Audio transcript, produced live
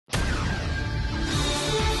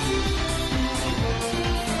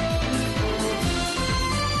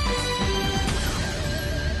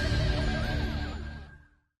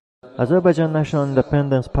Azerbaijan National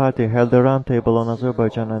Independence Party held a roundtable on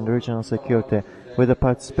Azerbaijan and regional security with the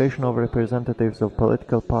participation of representatives of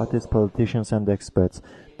political parties, politicians and experts.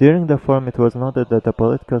 During the forum it was noted that the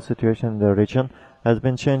political situation in the region has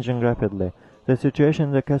been changing rapidly. The situation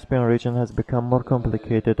in the Caspian region has become more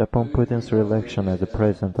complicated upon Putin's re-election as the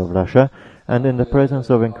president of Russia and in the presence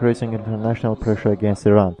of increasing international pressure against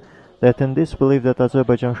Iran. The attendees believe that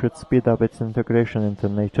Azerbaijan should speed up its integration into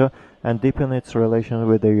NATO and deepen its relations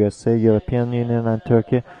with the USA, European Union and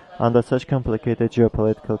Turkey under such complicated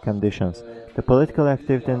geopolitical conditions. The political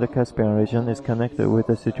activity in the Caspian region is connected with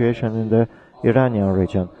the situation in the Iranian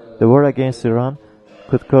region. The war against Iran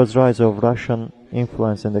could cause rise of Russian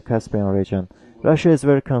influence in the Caspian region. Russia is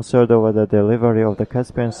very concerned over the delivery of the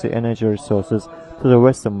Caspian Sea energy resources to the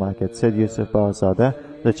Western market, said Yusif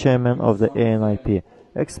Bagirzade, the chairman of the ANIP.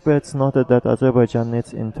 Experts noted that Azerbaijan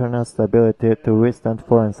needs internal stability to withstand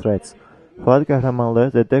foreign threats. Fuat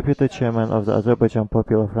Kahramanlı, the deputy chairman of the Azerbaijan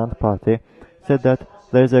Popular Front Party, said that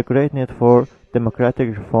there is a great need for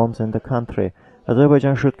democratic reforms in the country.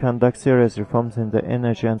 Azerbaijan should conduct serious reforms in the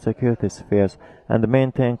energy and security spheres and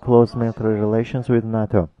maintain close military relations with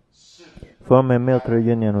NATO. Form a military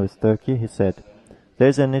union with Turkey, he said. There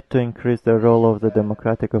is a need to increase the role of the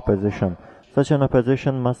democratic opposition. Such an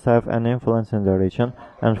opposition must have an influence in the region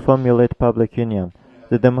and formulate public union.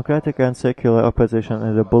 The democratic and secular opposition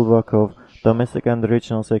is a bulwark of domestic and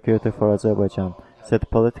regional security for Azerbaijan, said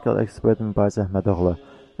political expert Mubaz Ahmedoglu.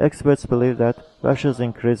 Experts believe that Russia's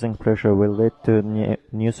increasing pressure will lead to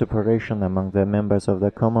new separation among the members of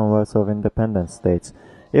the Commonwealth of Independent States.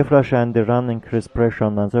 If Russia and Iran increase pressure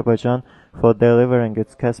on Azerbaijan for delivering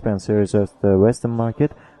its Caspian Sea reserves to the Western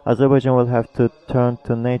market, Azerbaijan will have to turn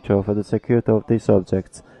to NATO for the security of these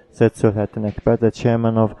objects, said Sulhattin Ekber, the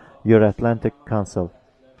chairman of Euro-Atlantic Council.